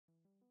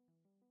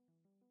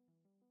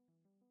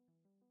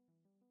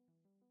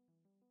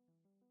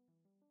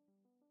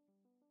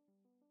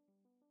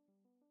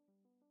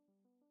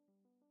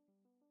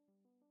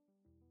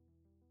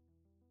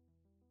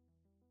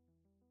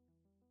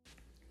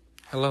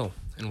Hello,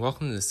 and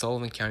welcome to the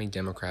Sullivan County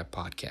Democrat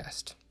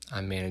Podcast.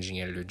 I'm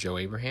Managing Editor Joe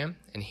Abraham,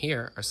 and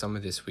here are some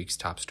of this week's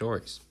top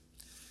stories.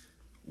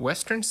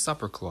 Western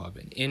Supper Club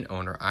and inn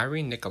owner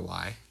Irene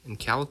Nicolai and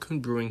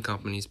Callicoon Brewing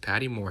Company's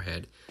Patty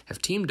Moorhead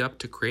have teamed up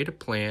to create a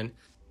plan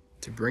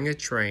to bring a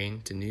train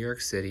to New York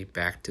City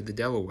back to the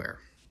Delaware.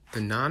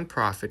 The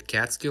non-profit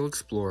Catskill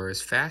Explorer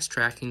is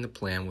fast-tracking the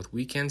plan with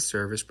weekend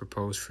service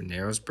proposed for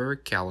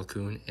Narrowsburg,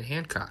 Callicoon, and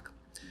Hancock.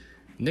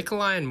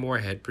 Nicolai and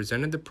Moorhead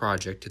presented the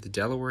project to the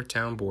Delaware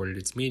Town Board at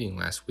its meeting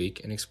last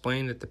week and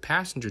explained that the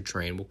passenger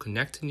train will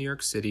connect to New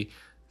York City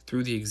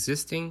through the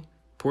existing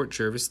Port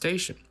Jervis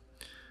station.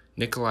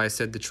 Nicolai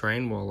said the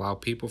train will allow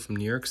people from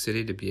New York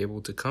City to be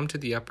able to come to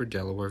the upper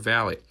Delaware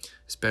Valley,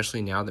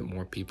 especially now that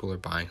more people are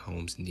buying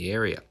homes in the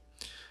area.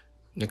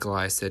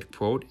 Nicolai said,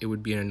 quote, "It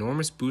would be an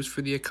enormous boost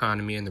for the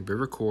economy and the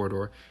river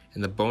corridor,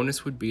 and the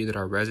bonus would be that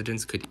our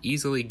residents could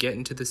easily get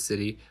into the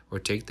city or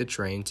take the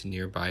train to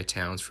nearby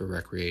towns for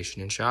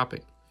recreation and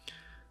shopping."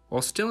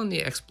 While still in the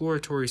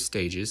exploratory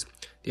stages,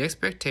 the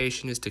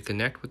expectation is to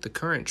connect with the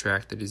current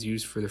track that is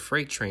used for the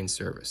freight train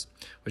service,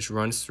 which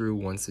runs through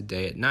once a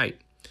day at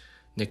night.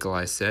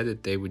 Nicolai said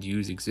that they would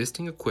use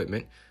existing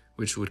equipment,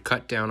 which would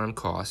cut down on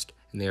cost,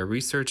 and they are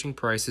researching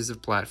prices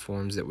of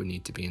platforms that would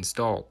need to be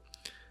installed.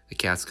 The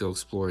Catskill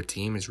Explorer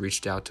team has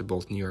reached out to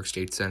both New York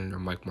State Senator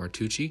Mike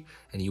Martucci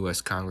and U.S.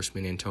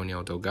 Congressman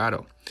Antonio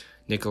Delgado.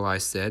 Nicolai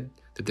said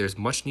that there's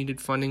much needed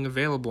funding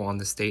available on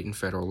the state and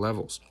federal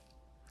levels.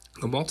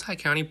 The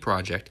multi-county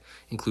project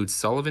includes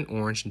Sullivan,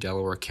 Orange, and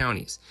Delaware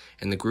counties,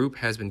 and the group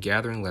has been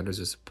gathering letters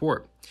of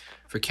support.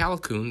 For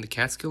Callicoon, the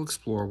Catskill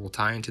Explorer will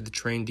tie into the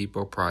train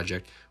depot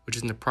project, which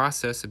is in the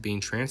process of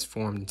being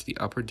transformed into the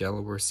Upper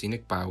Delaware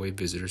Scenic Byway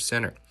Visitor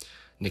Center.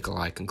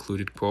 Nicolai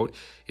concluded, quote,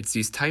 "It's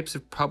these types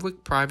of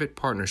public-private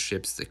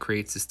partnerships that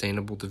create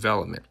sustainable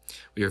development.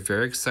 We are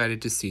very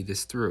excited to see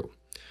this through."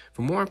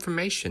 For more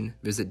information,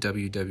 visit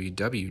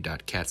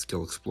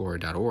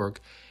www.catskillexplorer.org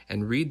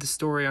and read the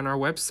story on our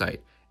website,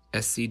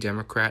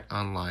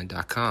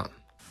 scdemocratonline.com.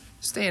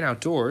 Staying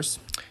outdoors,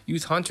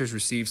 youth hunters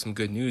received some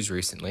good news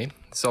recently.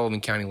 The Sullivan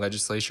County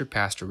Legislature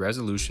passed a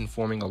resolution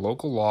forming a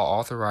local law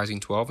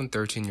authorizing 12 and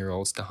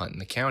 13-year-olds to hunt in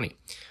the county.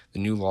 The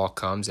new law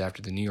comes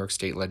after the New York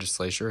State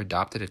Legislature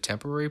adopted a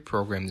temporary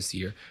program this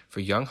year for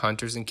young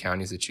hunters in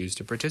counties that choose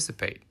to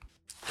participate.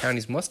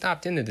 Counties must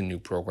opt into the new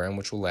program,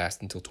 which will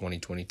last until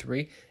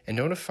 2023, and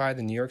notify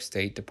the New York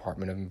State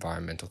Department of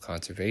Environmental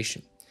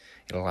Conservation.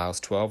 It allows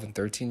 12 and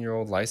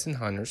 13-year-old licensed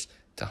hunters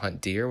to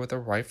hunt deer with a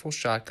rifle,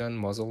 shotgun,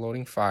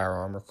 muzzle-loading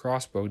firearm, or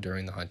crossbow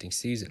during the hunting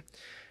season.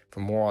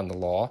 For more on the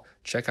law,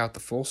 check out the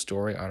full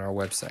story on our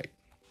website.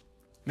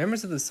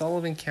 Members of the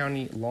Sullivan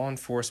County law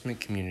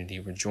enforcement community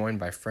were joined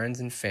by friends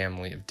and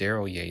family of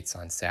Daryl Yates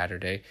on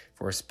Saturday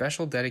for a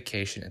special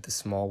dedication at the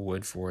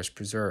Smallwood Forest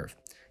Preserve.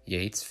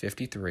 Yates,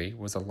 53,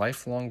 was a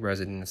lifelong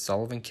resident of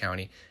Sullivan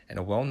County and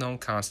a well-known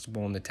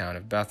constable in the town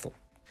of Bethel.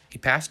 He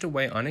passed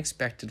away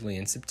unexpectedly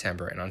in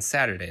September, and on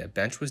Saturday, a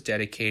bench was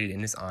dedicated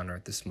in his honor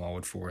at the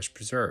Smallwood Forest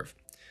Preserve.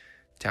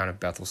 Town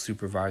of Bethel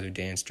Supervisor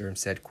Dan Sturm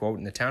said, quote,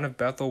 "In the town of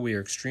Bethel, we are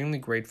extremely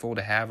grateful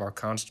to have our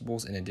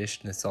constables in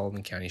addition to the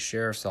Sullivan County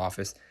Sheriff's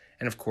Office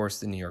and, of course,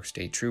 the New York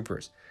State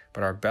Troopers.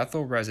 But our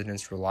Bethel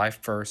residents rely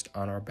first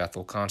on our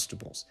Bethel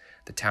constables.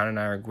 The town and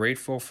I are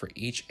grateful for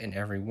each and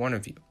every one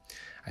of you.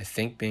 I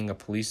think being a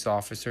police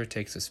officer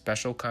takes a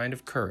special kind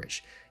of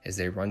courage as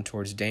they run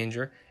towards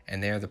danger,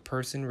 and they are the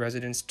person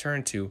residents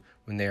turn to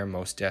when they are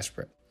most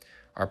desperate.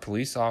 Our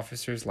police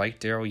officers, like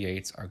Daryl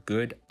Yates, are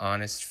good,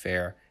 honest,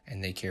 fair,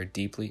 and they care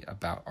deeply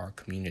about our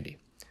community."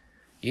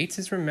 Yates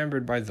is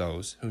remembered by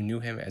those who knew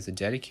him as a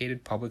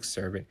dedicated public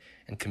servant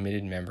and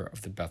committed member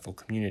of the Bethel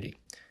community.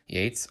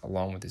 Yates,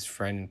 along with his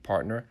friend and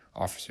partner,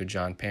 Officer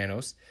John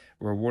Panos,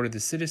 were awarded the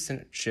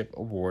Citizenship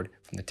Award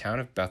from the town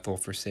of Bethel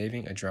for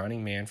saving a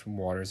drowning man from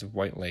waters of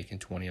White Lake in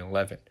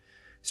 2011.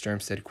 Sturm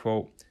said,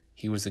 quote,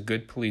 "He was a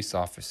good police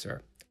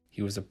officer.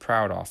 He was a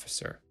proud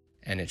officer,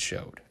 and it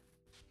showed."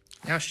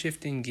 Now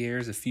shifting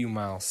gears a few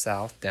miles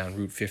south down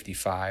Route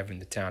 55 in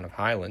the town of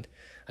Highland,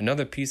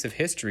 another piece of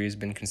history has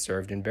been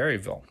conserved in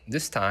Berryville,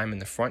 this time in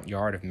the front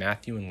yard of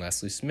Matthew and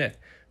Leslie Smith,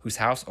 whose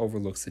house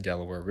overlooks the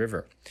Delaware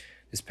River.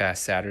 This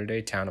past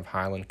Saturday, Town of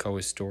Highland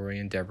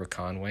co-historian Deborah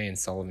Conway and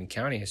Sullivan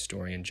County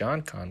historian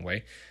John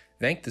Conway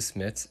thanked the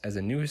Smiths as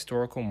a new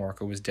historical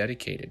marker was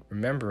dedicated,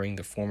 remembering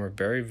the former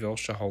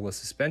Berryville-Shahola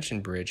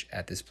suspension bridge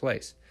at this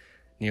place.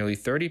 Nearly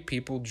 30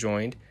 people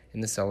joined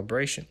in the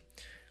celebration.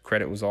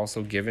 Credit was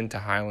also given to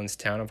Highland's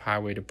Town of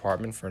Highway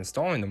Department for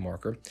installing the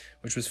marker,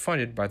 which was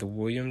funded by the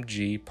William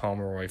G.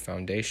 Pomeroy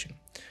Foundation.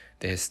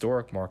 The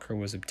historic marker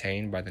was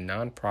obtained by the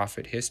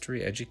nonprofit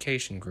history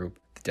education group,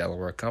 the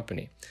Delaware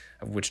Company,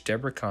 of which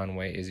Deborah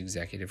Conway is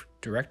executive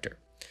director.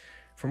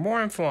 For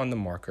more info on the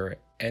marker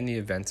and the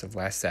events of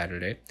last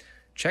Saturday,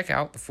 check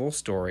out the full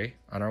story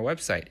on our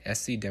website,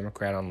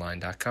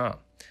 scdemocratonline.com.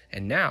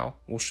 And now,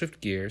 we'll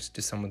shift gears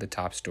to some of the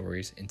top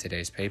stories in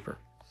today's paper.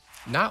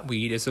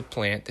 Knotweed is a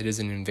plant that is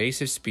an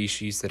invasive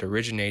species that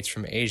originates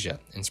from Asia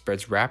and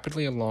spreads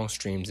rapidly along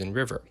streams and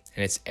rivers,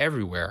 and it's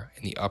everywhere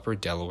in the upper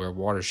Delaware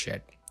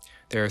watershed.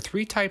 There are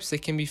 3 types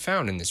that can be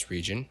found in this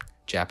region: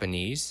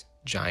 Japanese,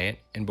 giant,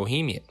 and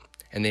Bohemian,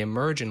 and they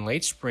emerge in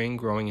late spring,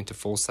 growing into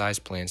full-size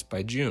plants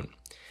by June.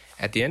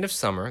 At the end of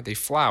summer, they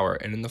flower,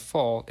 and in the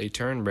fall, they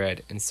turn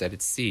red and set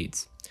its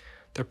seeds.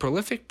 The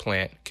prolific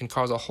plant can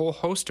cause a whole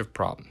host of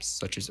problems,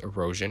 such as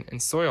erosion and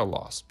soil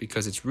loss,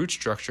 because its root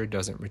structure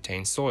doesn't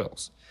retain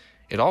soils.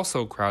 It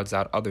also crowds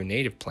out other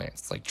native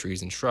plants, like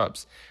trees and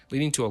shrubs,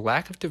 leading to a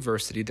lack of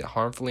diversity that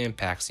harmfully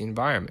impacts the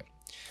environment.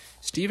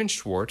 Stephen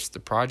Schwartz, the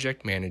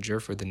project manager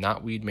for the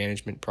knotweed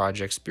management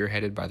project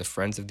spearheaded by the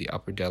Friends of the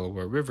Upper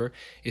Delaware River,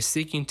 is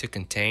seeking to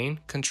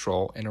contain,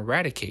 control, and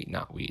eradicate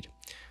knotweed.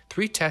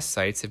 3 test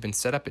sites have been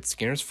set up at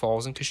Skinners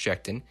Falls in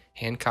Coshocton,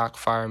 Hancock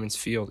Fireman's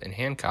Field in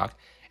Hancock,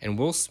 and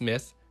Will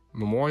Smith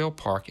Memorial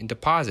Park in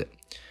Deposit.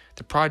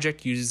 The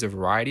project uses a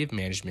variety of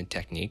management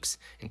techniques,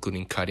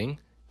 including cutting,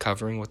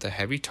 covering with a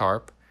heavy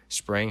tarp,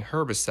 spraying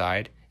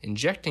herbicide,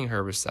 injecting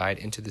herbicide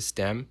into the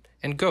stem,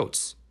 and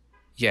goats.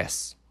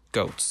 Yes,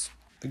 goats.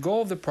 The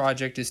goal of the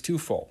project is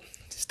twofold: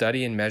 to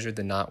study and measure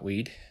the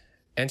knotweed,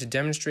 and to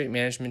demonstrate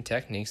management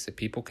techniques that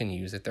people can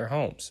use at their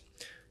homes.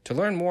 To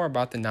learn more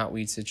about the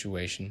knotweed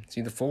situation,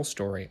 see the full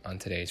story on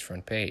today's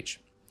front page.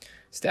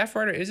 Staff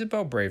writer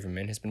Isabel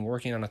Braverman has been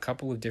working on a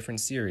couple of different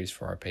series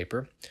for our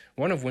paper,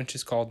 one of which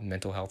is called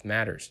Mental Health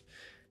Matters.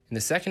 In the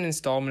second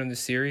installment of the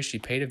series, she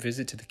paid a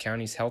visit to the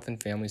county's Health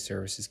and Family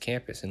Services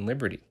campus in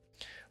Liberty.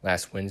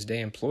 Last Wednesday,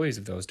 employees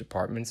of those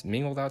departments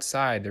mingled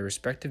outside their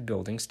respective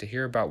buildings to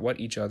hear about what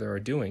each other are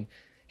doing,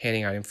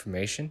 handing out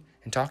information,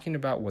 and talking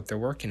about what they're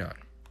working on.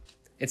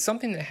 It's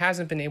something that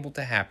hasn't been able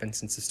to happen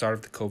since the start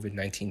of the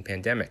COVID-19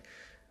 pandemic,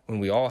 when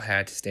we all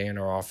had to stay in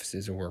our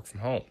offices or work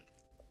from home.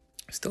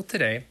 Still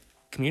today,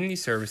 Community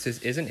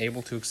Services isn't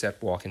able to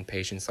accept walk-in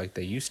patients like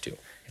they used to.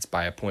 It's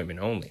by appointment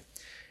only.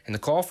 And the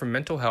call for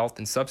mental health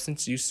and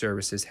substance use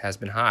services has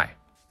been high.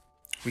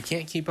 "We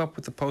can't keep up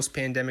with the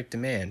post-pandemic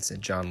demand,"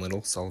 said John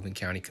Little, Sullivan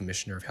County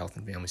Commissioner of Health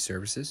and Family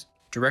Services.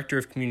 Director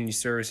of Community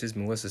Services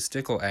Melissa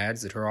Stickle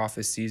adds that her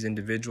office sees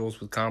individuals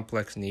with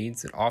complex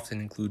needs that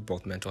often include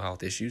both mental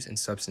health issues and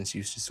substance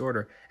use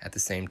disorder at the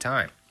same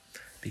time.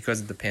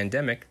 Because of the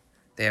pandemic,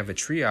 they have a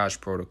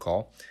triage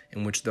protocol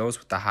in which those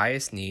with the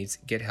highest needs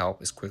get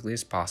help as quickly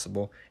as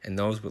possible, and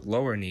those with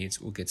lower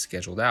needs will get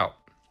scheduled out.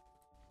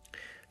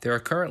 There are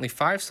currently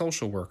 5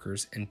 social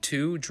workers and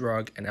 2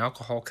 drug and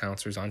alcohol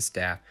counselors on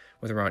staff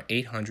with around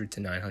 800 to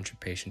 900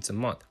 patients a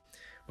month.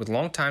 With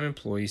longtime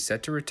employees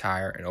set to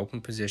retire and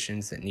open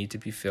positions that need to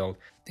be filled,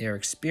 they are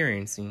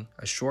experiencing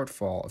a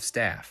shortfall of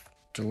staff.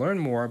 To learn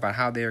more about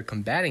how they are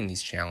combating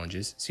these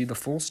challenges, see the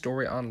full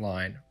story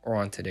online or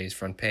on today's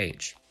front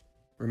page.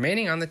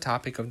 Remaining on the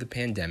topic of the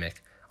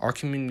pandemic, our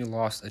community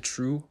lost a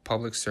true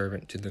public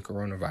servant to the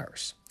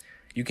coronavirus.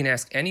 You can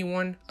ask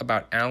anyone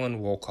about Alan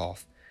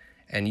Wolkoff,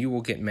 and you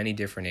will get many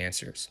different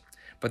answers,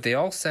 but they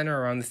all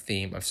center around the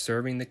theme of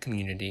serving the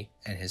community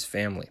and his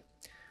family.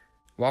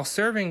 While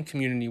serving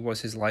community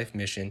was his life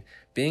mission,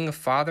 being a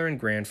father and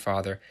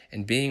grandfather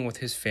and being with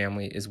his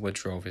family is what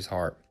drove his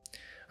heart.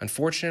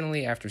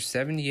 Unfortunately, after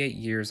 78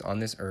 years on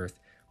this earth,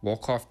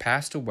 Wolkoff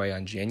passed away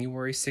on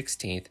January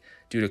 16th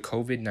due to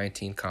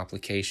COVID-19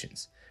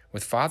 complications.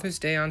 With Father's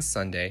Day on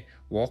Sunday,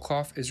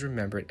 Wolkoff is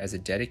remembered as a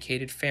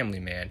dedicated family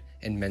man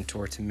and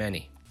mentor to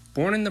many.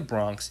 Born in the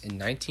Bronx in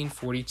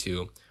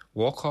 1942,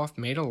 Wolkoff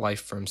made a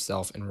life for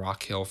himself in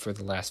Rock Hill for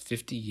the last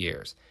 50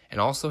 years and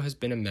also has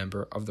been a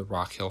member of the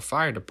Rock Hill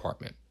Fire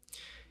Department.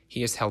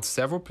 He has held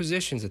several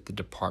positions at the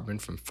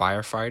department, from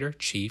firefighter,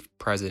 chief,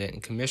 president,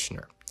 and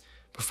commissioner.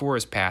 Before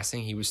his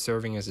passing, he was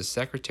serving as the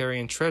secretary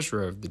and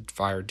treasurer of the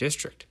fire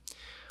district.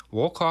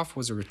 Wolkoff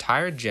was a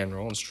retired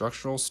general in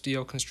structural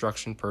steel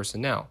construction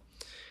personnel,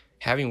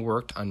 having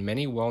worked on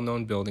many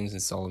well-known buildings in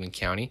Sullivan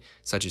County,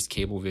 such as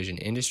Cablevision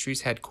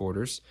Industries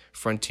headquarters,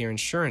 Frontier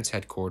Insurance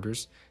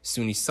headquarters,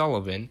 SUNY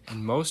Sullivan,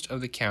 and most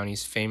of the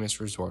county's famous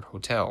resort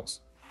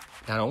hotels.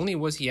 Not only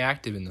was he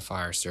active in the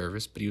fire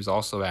service, but he was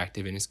also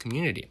active in his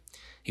community.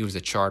 He was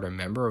a charter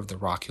member of the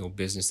Rock Hill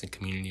Business and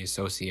Community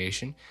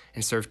Association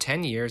and served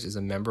 10 years as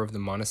a member of the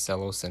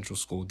Monticello Central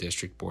School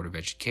District Board of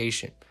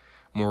Education.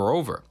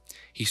 Moreover,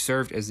 he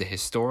served as the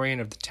historian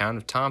of the town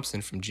of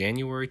Thompson from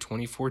January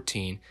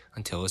 2014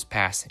 until his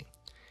passing.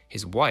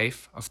 His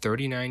wife, of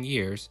 39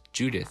 years,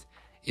 Judith,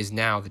 is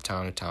now the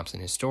town of Thompson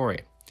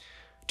historian.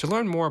 To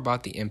learn more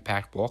about the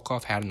impact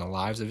Wolkoff had on the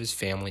lives of his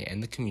family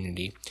and the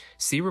community,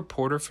 see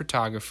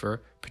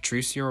reporter-photographer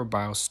Patricia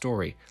Robile's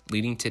story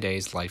leading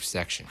today's Life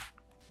section.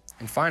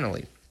 And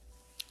finally,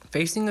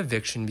 facing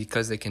eviction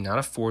because they cannot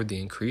afford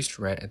the increased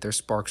rent at their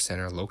Spark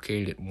Center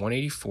located at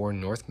 184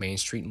 North Main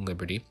Street in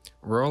Liberty,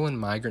 Rural and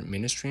Migrant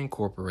Ministry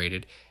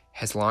Incorporated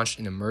has launched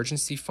an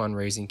emergency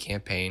fundraising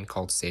campaign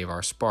called Save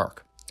Our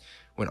Spark.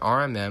 When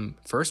RMM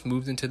first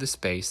moved into the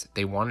space,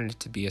 they wanted it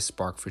to be a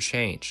spark for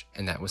change,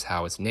 and that was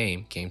how its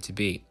name came to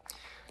be.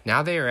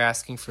 Now they are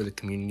asking for the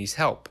community's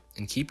help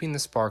in keeping the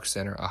Spark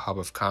Center a hub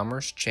of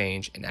commerce,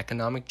 change, and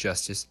economic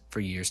justice for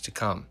years to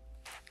come.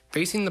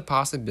 Facing the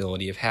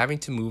possibility of having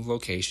to move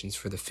locations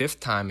for the 5th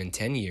time in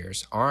 10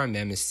 years,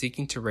 RMM is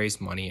seeking to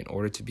raise money in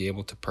order to be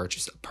able to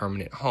purchase a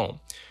permanent home,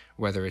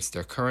 whether it's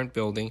their current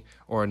building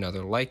or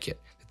another like it,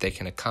 that they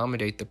can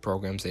accommodate the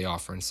programs they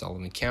offer in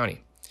Sullivan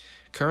County.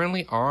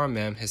 Currently,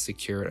 RMM has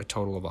secured a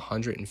total of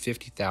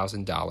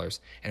 $150,000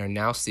 and are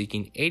now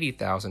seeking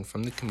 $80,000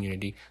 from the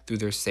community through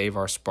their Save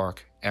Our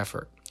Spark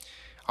effort.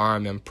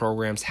 RMM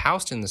programs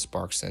housed in the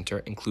Spark Center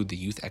include the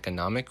Youth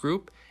Economic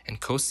Group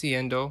and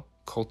Cociendo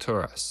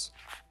Culturas.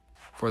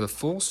 For the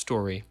full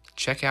story,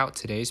 check out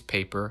today's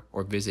paper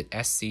or visit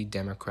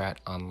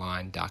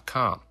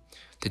scdemocratonline.com.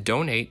 To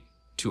donate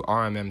to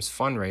RMM's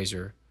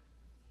fundraiser,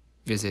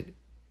 visit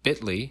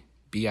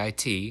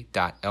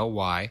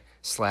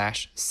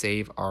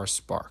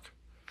bit.ly/SaveOurSpark.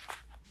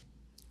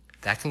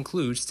 That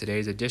concludes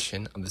today's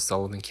edition of the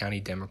Sullivan County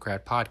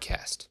Democrat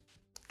Podcast.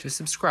 To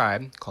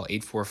subscribe, call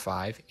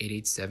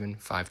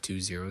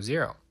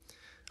 845-887-5200.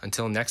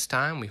 Until next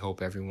time, we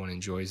hope everyone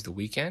enjoys the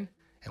weekend,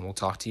 and we'll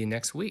talk to you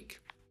next week.